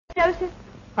Joseph?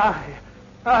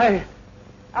 I...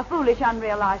 A foolish,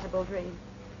 unrealizable dream.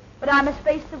 But I must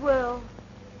face the world.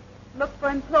 Look for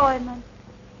employment.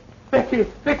 Becky,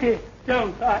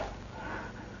 don't.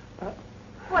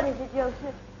 What is it,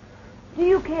 Joseph? Do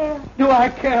you care? Do I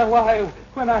care? Why,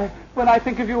 when I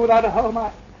think of you without a home,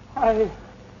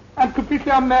 I'm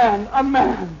completely unmanned.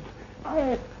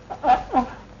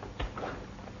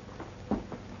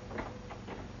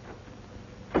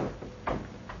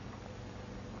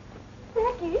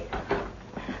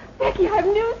 Becky, I've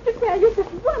news to tell you.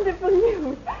 Such wonderful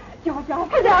news. George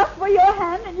has asked for your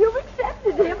hand, and you've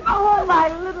accepted him. Oh,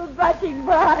 my little blushing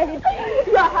bride.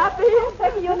 You're happy?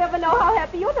 Becky, you'll never know how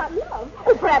happy you're not loved.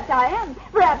 Oh, perhaps I am.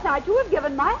 Perhaps I, too, have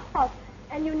given my heart.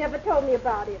 And you never told me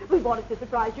about it. We wanted to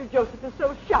surprise you. Joseph is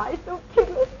so shy, so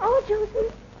timid. Oh,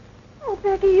 Joseph. Oh,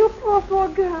 Becky, you poor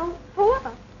girl. Poor?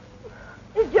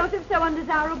 Is Joseph so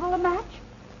undesirable a match?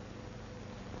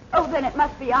 Oh, then it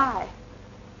must be I.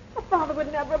 My father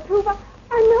would never approve. I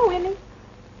know him.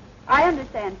 I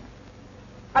understand.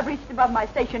 I've reached above my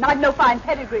station. I've no fine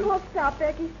pedigree. Oh, stop,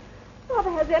 Becky.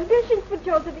 Father has ambitions for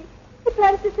Joseph. He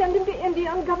plans to send him to India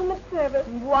on government service.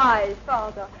 Wise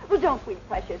father. Well, don't weep,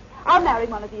 precious. I'll marry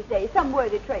one of these days, some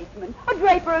worthy tradesman, a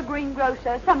draper, a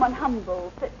greengrocer, someone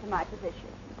humble, fit for my position.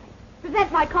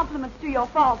 Present my compliments to your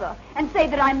father and say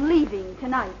that I'm leaving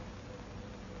tonight.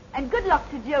 And good luck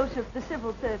to Joseph, the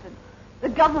civil servant. The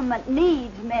government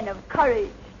needs men of courage,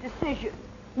 decision,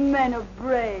 men of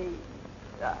brains.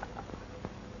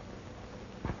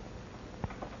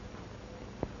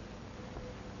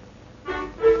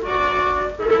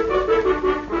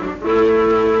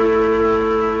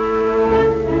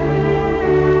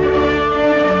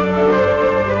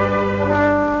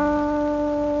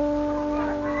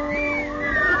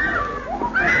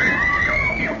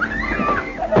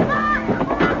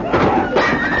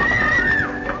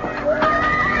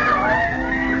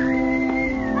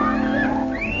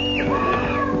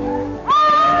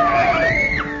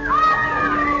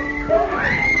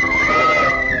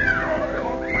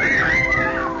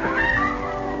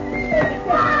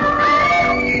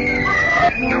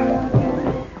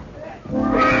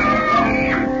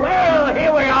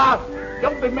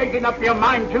 Up your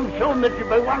mind too soon that you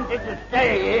be wanted to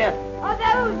stay here. Are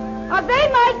they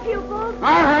my pupils?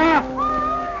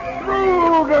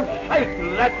 Brood of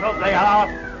Satan, that's what they are.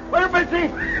 Well, Betty,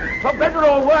 for better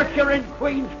or worse, you're in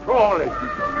Queen's Crawley.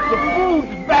 The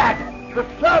food's bad, the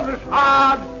service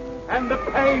hard, and the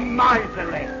pay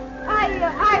miserly.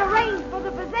 I arranged for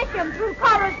the position through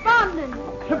correspondence.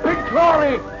 Sir Big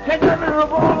Crawley said nothing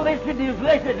of all this in his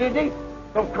letter, did he?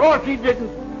 Of course he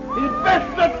didn't. He'd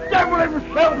best the devil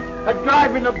himself at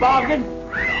driving a bargain.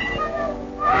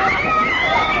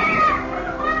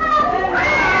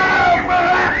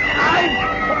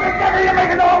 What the devil are you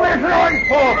making all this noise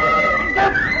for?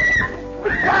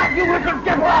 Because you little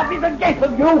devil, I'll be the death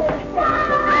of you.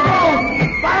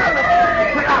 Quiet,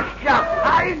 flash your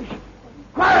eyes.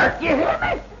 Quiet, you hear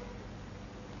me?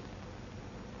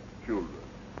 Children,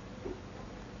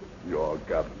 your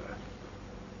governor.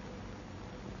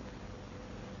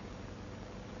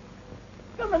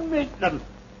 Come and meet them.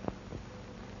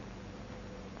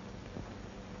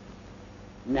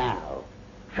 Now,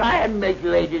 try and make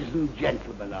ladies and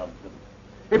gentlemen of them.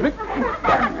 If it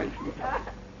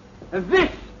and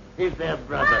this is their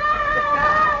brother.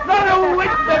 Not a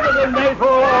whit better than they for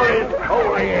all his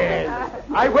holy years.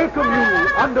 I welcome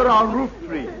you under our roof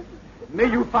tree. May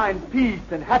you find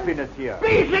peace and happiness here.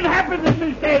 Peace and happiness,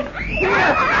 he said.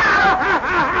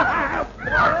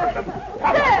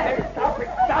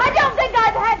 I don't think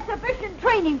I've had sufficient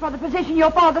training for the position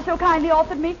your father so kindly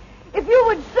offered me. If you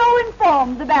would so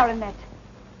inform the baronet.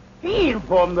 He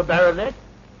informed the baronet?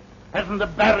 Hasn't the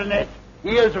baronet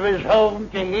ears of his own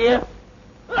to hear?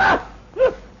 Bless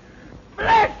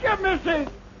you, missus!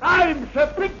 I'm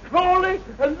Sir Big Crawley,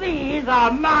 and these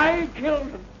are my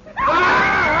children.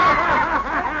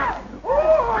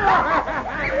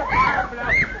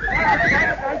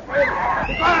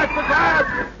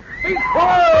 Be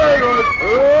quiet!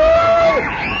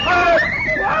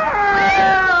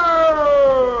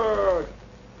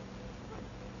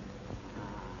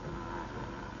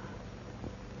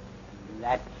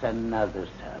 That's another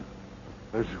son.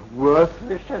 As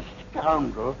worthless a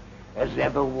scoundrel as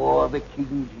ever wore the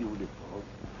king's uniform.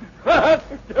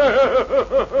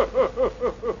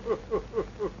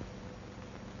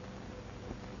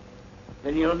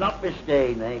 Then you'll not be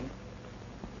staying, eh?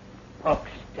 Pox,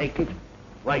 take it.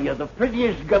 Why, you're the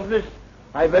prettiest governess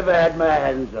I've ever had my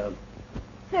hands on.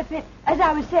 Sir Pitt, as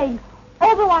I was saying,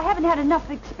 although I haven't had enough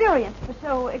experience for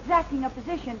so exacting a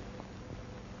position,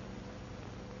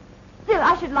 still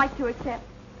I should like to accept.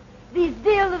 These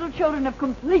dear little children have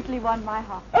completely won my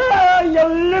heart. Ah,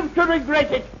 you'll live to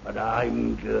regret it, but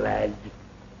I'm glad.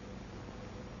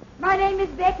 My name is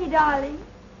Becky, darling.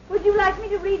 Would you like me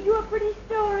to read you a pretty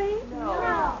story?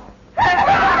 No.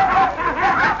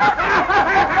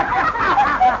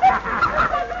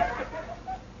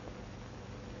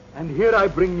 And here I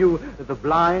bring you The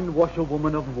Blind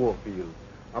Washerwoman of Moorfield,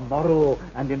 a moral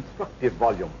and instructive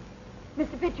volume.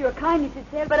 Mr. Fitz, you're kind, you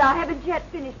should say, but I haven't yet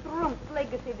finished Rump's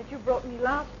Legacy that you brought me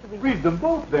last week. Read them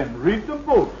both, then. Read them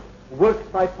both. Works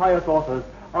by pious authors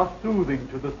are soothing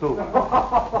to the soul.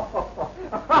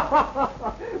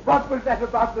 What was that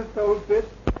about the soul, Fitz?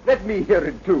 Let me hear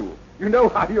it, too. You know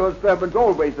how your sermons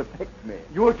always affect me.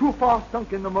 You are too far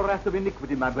sunk in the morass of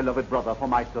iniquity, my beloved brother, for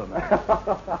my sermon.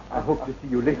 I hope to see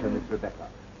you later, Miss Rebecca.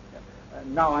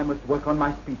 Now I must work on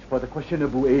my speech for the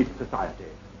Questionable Aid Society.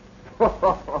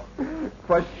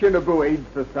 Questionable Aid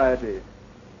Society.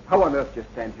 How on earth do you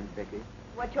stand him, Becky?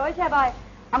 What choice have I?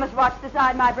 I must watch the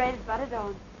side my bread is buttered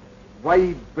on.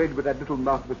 Why bread with that little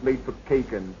mouth was made for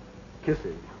cake and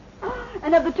kisses?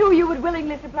 And of the two, you would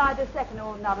willingly supply the second.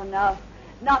 Oh, not enough.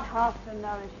 Not half so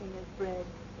nourishing as bread.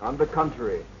 On the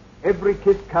contrary, every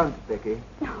kiss counts, Becky.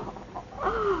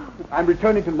 I'm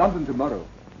returning to London tomorrow.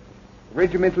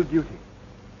 Regimental duty.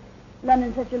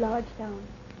 London's such a large town.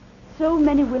 So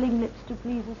many willing lips to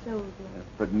please a soldier. Yes,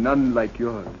 but none like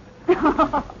yours.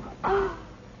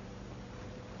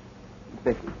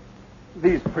 Becky,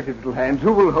 these pretty little hands,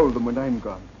 who will hold them when I'm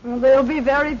gone? Well, they'll be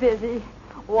very busy.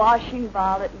 Washing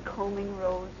Violet and combing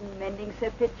Rose and mending Sir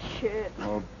Fitz's shirt.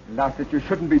 Oh, Lasset, you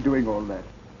shouldn't be doing all that.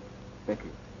 Becky,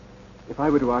 if I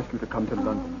were to ask you to come to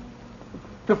London,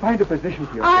 to find a position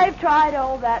for yourself... I've tried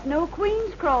all that. No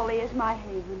Queen's Crawley is my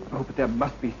haven. Oh, but there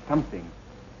must be something.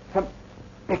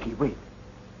 Becky, wait.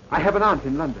 I have an aunt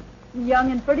in London.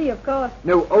 Young and pretty, of course.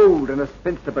 No, old and a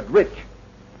spinster, but rich.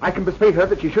 I can persuade her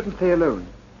that she shouldn't stay alone.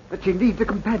 That she needs a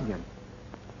companion.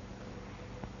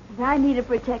 I need a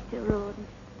protector, Rawdon.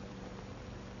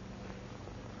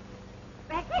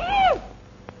 Becky?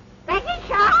 Becky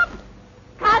Sharp?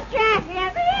 Can't you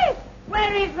hear me?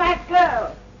 Where is that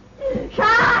girl?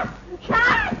 Sharp!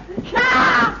 Sharp!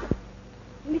 Sharp!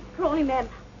 Miss Crawley, ma'am,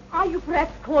 are you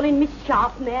perhaps calling Miss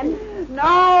Sharp, ma'am?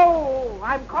 No!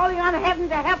 I'm calling on heaven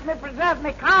to help me preserve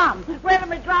me calm. Where are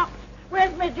my drops?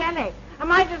 Where's my jelly?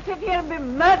 Am I to sit here and be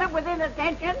murdered with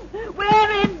inattention?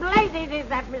 Where in blazes is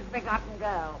that misbegotten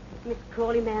girl? Miss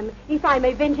Crawley, ma'am, if I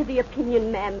may venture the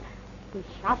opinion, ma'am, Miss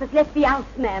Sharp has left the house,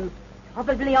 ma'am,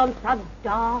 probably on some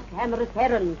dark, amorous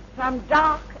errand. Some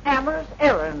dark, amorous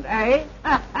errand, eh?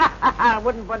 I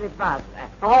wouldn't put it past her.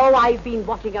 Oh, I've been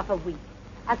watching her for weeks.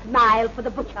 A smile for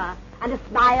the butcher and a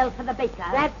smile for the baker.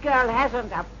 That girl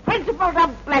hasn't a principle to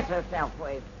bless herself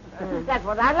with. That's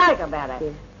what I like about her.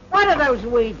 Yes. What are those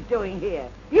weeds doing here?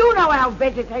 You know how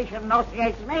vegetation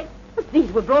nauseates me. But these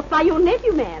were brought by your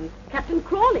nephew, ma'am, Captain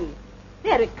Crawley.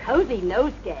 They're a cozy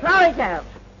nosegay. Throw it out.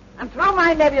 And throw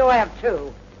my nephew out,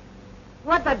 too.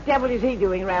 What the devil is he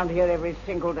doing round here every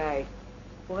single day?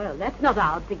 Well, that's not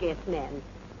hard to guess, ma'am.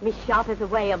 Miss Sharp has a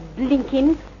way of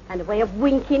blinking and a way of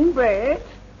winking. Brett,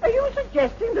 are you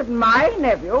suggesting that my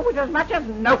nephew would as much as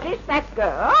notice that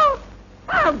girl?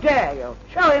 How dare you?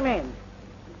 Show him in.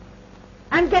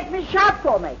 And get Miss Sharp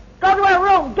for me. Go to her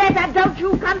room. Get her. Don't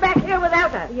you come back here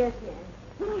without her. Yes,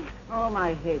 ma'am. Oh,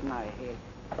 my head, my head.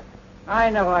 I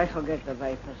know I shall get the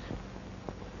vapors.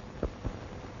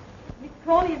 Miss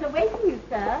Crawley is awaiting you,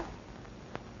 sir.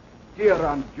 Dear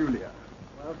Aunt Julia.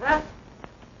 Well, sir,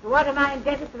 to what am I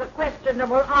indebted for the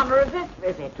questionable honor of this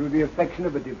visit? To the affection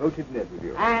of a devoted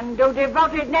nephew. And do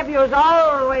devoted nephews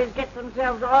always get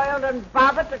themselves oiled and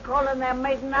bothered to call in their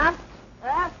maiden aunts?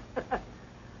 Huh?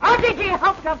 Or did you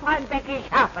hope to find Becky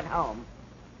Sharp at home?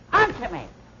 Answer me.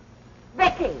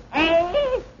 Becky,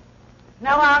 eh?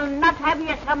 No, I'll not have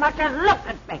you so much as look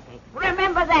at Becky.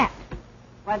 Remember that.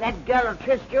 Why, that girl will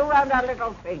twist you round her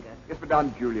little finger. Yes, but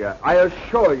Aunt Julia, I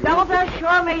assure you... Don't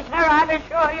assure me, sir. I'll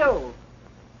assure you.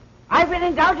 I've been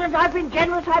indulgent, I've been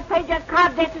generous, I've paid your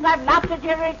card debts, and I've laughed at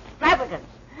your extravagance.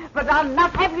 But I'll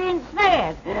not have you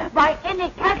ensnared by any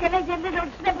calculated little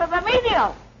slip of a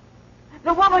menial.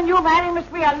 The woman you marry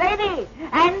must be a lady,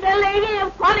 and a lady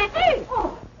of quality.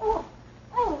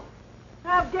 Oh.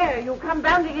 How dare you come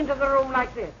bounding into the room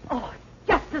like this? Oh,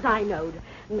 just as I knowed.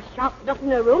 Miss Sharp's not in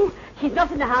her room. She's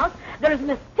not in the house. There isn't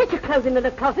a stitch of clothing in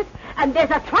the closet. And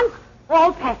there's a trunk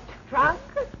all packed. Trunk?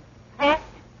 Packed?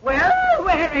 Well,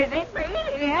 where is it,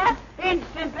 please? Here?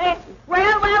 Instantly?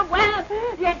 Well.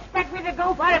 You expect me to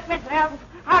go for it myself?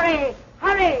 Hurry.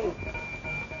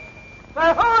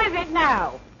 Well, who is it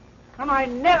now? Am I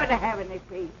never to have any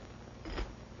peace?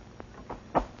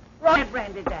 Write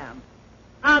brandy down.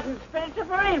 Ardent spirits are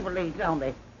for invalids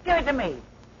only. Give it to me.